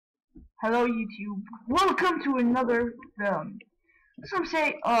Hello YouTube, welcome to another film. Some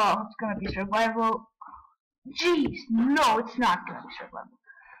say, oh, it's gonna be survival. Jeez, no, it's not gonna be survival.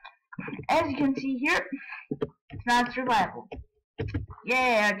 As you can see here, it's not survival.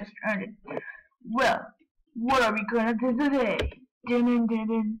 Yeah, I just earned it. Well, what are we gonna do today? We're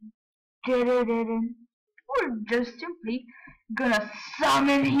just simply gonna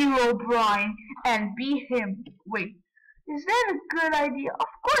summon Herobrine and beat him. Wait, is that a good idea? Of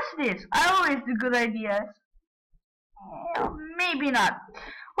course it is. I always do good ideas. Maybe not.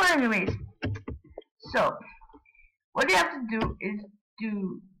 Well, anyways, so what you have to do is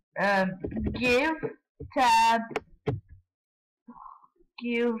give tab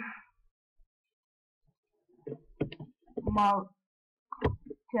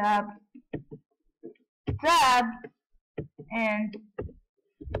and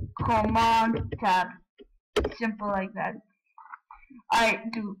command tab. Simple like that. I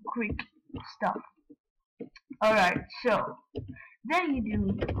do quick stuff. Alright, so then you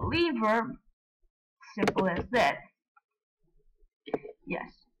do lever. Simple as that.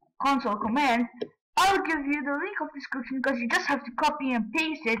 Yes. Console command. I'll give you the link of description because you just have to copy and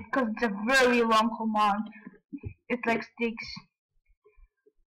paste it because it's a very long command. It like takes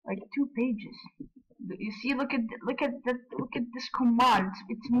like 2 pages. You see, look at this command.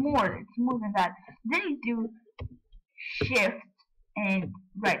 It's more than that. Then you do shift and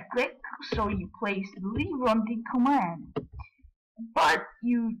right click, so you place the lever on the command. But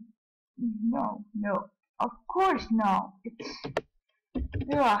you no, of course no. It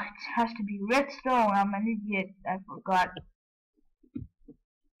has to be redstone. I'm an idiot. I forgot.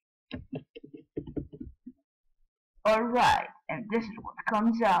 Alright, and this is what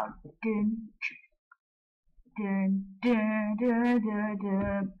comes out.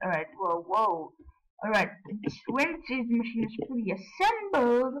 Alright, whoa. Alright, when it says the machine is fully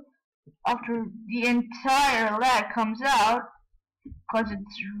assembled, after the entire lag comes out, because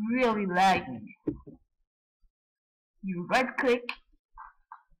it's really lagging, you right click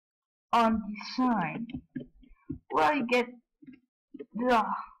on the sign. Well, you get there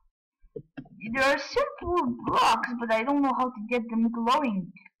are simple blocks, but I don't know how to get them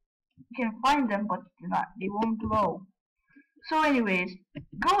glowing. You can find them, but they won't glow. So anyways,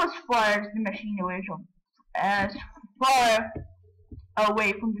 go as far as the machine away from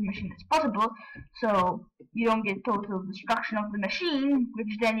the machine as possible, so you don't get total destruction of the machine.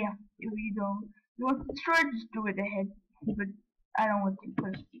 Which then if you want to destroy it, just do it ahead. But I don't want to,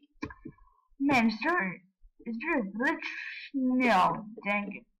 because man, is there a glitch? No,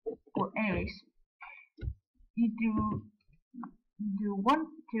 dang it. Well, anyways, you do 1,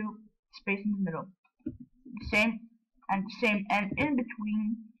 2, space in the middle, same, and in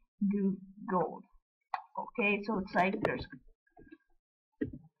between do gold. Okay, so it's like it's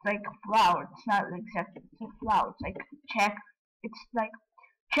like a flower. It's not exactly it's a flower. It's like check. It's like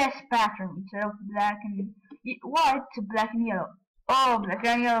chess pattern instead of black and white. It's black and yellow. Oh, black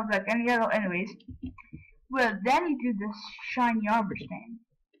and yellow. Anyways, well then you do this shiny arbor stand.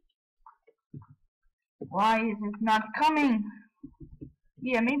 Why is it not coming?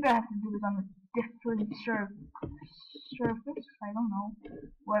 Yeah, maybe I have to do it on a different surface. I don't know.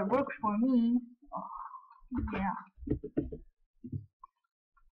 Well, it works for me. Oh, yeah.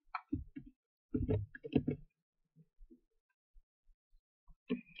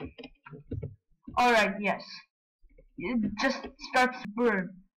 Alright, yes. It just starts to burn.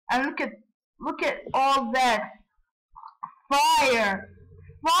 And look at all that fire!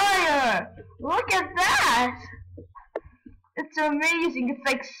 Look at that! It's amazing. It's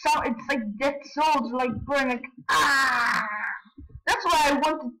like dead souls like burn like ah. That's why I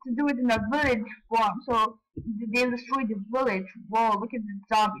wanted to do it in a village form, so they destroy the village. Whoa, look at the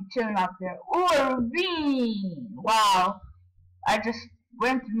zombie chilling out there. Oh, a ravine! Wow, I just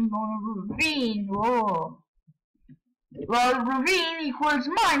went on a ravine. Whoa. Well, ravine equals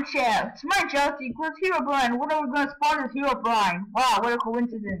mineshaft. Mineshaft equals Herobrine. What are we gonna spawn as Herobrine? Wow, what a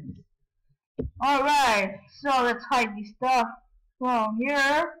coincidence. Alright, so let's hide this stuff from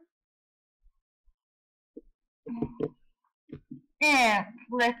here. And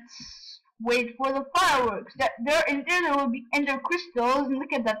let's wait for the fireworks. There will be ender crystals, and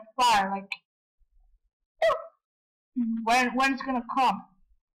look at that fire, like when it's gonna come.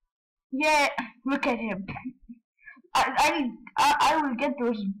 Yeah, look at him. I will get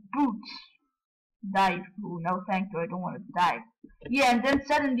those boots. Dive. Ooh, no thank you, I don't want to dive. Yeah, and then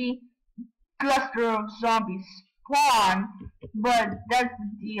suddenly cluster of zombies spawn, but that's the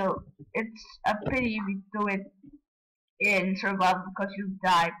deal. It's a pity if you do it in survival because you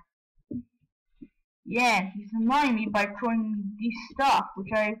die. Yeah, he's annoying me by throwing me this stuff,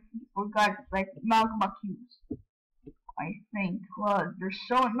 which I forgot, like magma cubes. I think. Well, they're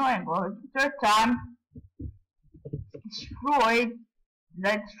so annoying. Well, it's the third time. Destroyed.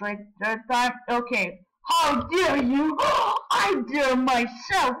 That's right, third time. Okay. How dare you? I dare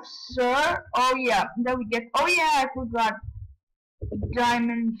myself, sir. Oh yeah. Then we get. Oh yeah, I forgot.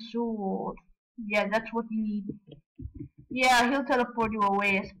 Diamond sword. Yeah, that's what you need. Yeah, he'll teleport you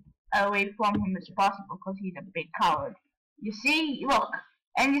away from him as possible because he's a big coward. You see, look,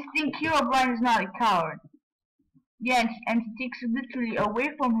 and you think Herobrine is not a coward. Yeah, and he takes you literally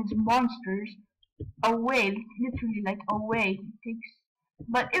away from his monsters, away, literally like away. He takes,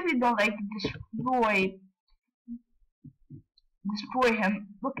 but if you don't like destroy him,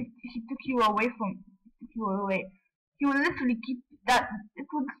 look, he took you away from, took you away. He will literally keep that. It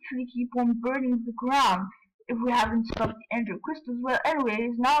will literally keep on burning the ground if we haven't stopped the ender crystals. Well,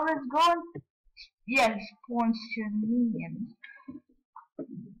 anyways, now let's go on. Yeah, he spawns his minions.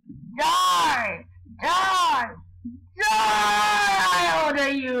 Die! Die! Die! How dare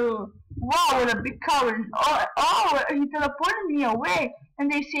you! Wow, what a big coward! Oh, he teleported me away, and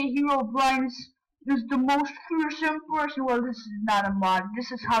they say Herobrine is the most fearsome person. Well, this is not a mod.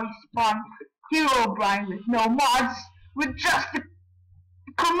 This is how you spawn Herobrine with no mods, with just the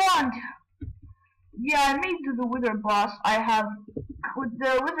command. Yeah, I made to the Wither boss. With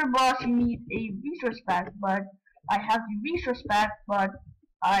the Wither boss you need a resource pack, but I have the resource pack, but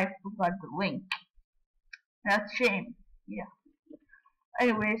I forgot the link. That's a shame. Yeah.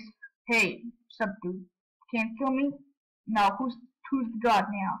 Anyways, hey, sup dude? Can't kill me? Now who's the god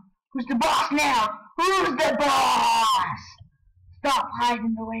now? Who's the boss now? Who's the boss? Stop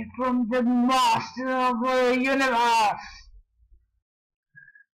hiding away from the master of the universe.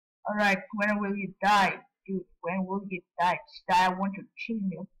 Alright, when will you die? Dude, when will you die? I want to chain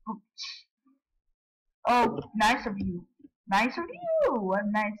your boots. Oh, nice of you. Nice of you! What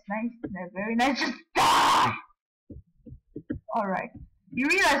nice, very nice. Just die! Alright. You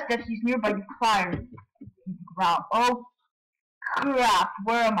realize that he's nearby the fire. Ground. Oh, crap.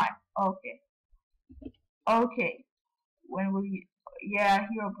 Where am I? Okay. Okay. When will you... Yeah,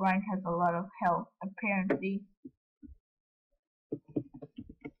 Herobrine has a lot of health, apparently.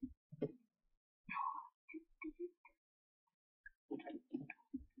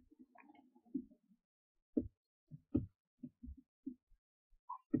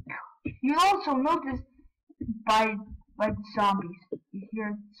 You also notice by the zombies. You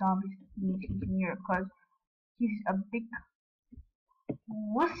hear zombies means he's near because he's a big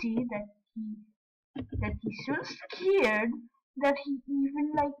wussy that he's so scared that he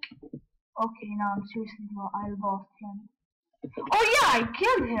even like. Okay, now I'm seriously lost. I lost him. Oh yeah, I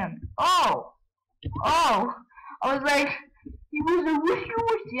killed him. Oh, I was like, he was a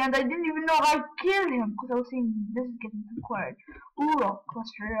wussy, and I didn't even know I killed him because I was saying this is getting too quiet. Ooh,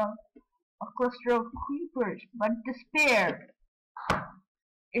 a cluster of creepers, but despair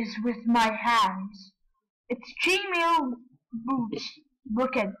is with my hands. It's chainmail boots.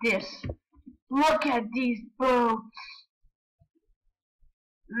 Look at this. Look at these boots.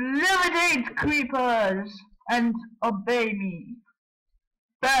 Levitate, creepers, and obey me.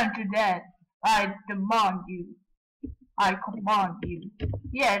 Burn to death. I demand you. I command you.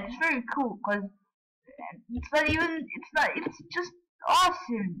 Yeah, it's very cool because it's just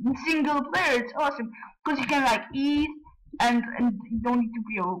awesome. In single player, it's awesome because you can like eat and you don't need to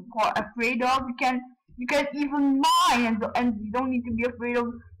be afraid of. You can even mine and you don't need to be afraid of.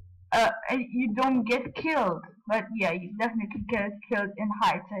 And you don't get killed. But yeah, you definitely get killed in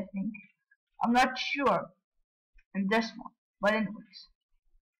heights. I think. I'm not sure in this one, but anyways.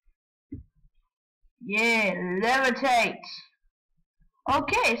 Yeah, levitate.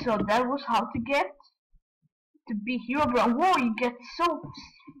 Okay, so that was how to get to be Herobrine. Whoa, you get so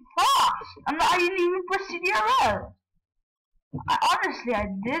fast! I didn't even press CDRL. Honestly, I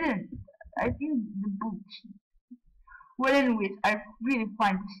didn't. I think the boots. Well, anyways, I really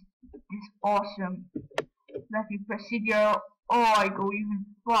find this awesome. Let me press CDRL. Oh, I go even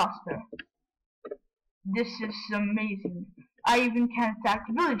faster. This is amazing. I even can attack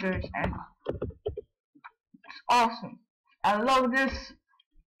villagers, and it's awesome. I love this.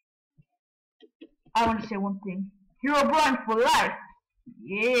 I want to say one thing. Herobrine for life.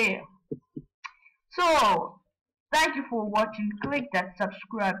 Yeah. So, thank you for watching. Click that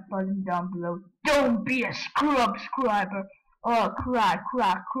subscribe button down below. Don't be a subscriber. Oh, crap.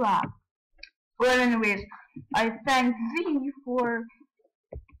 Well, anyways, I thank Z for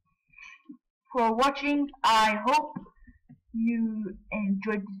watching. I hope you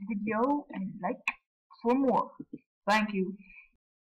enjoyed this video and like for more. Thank you.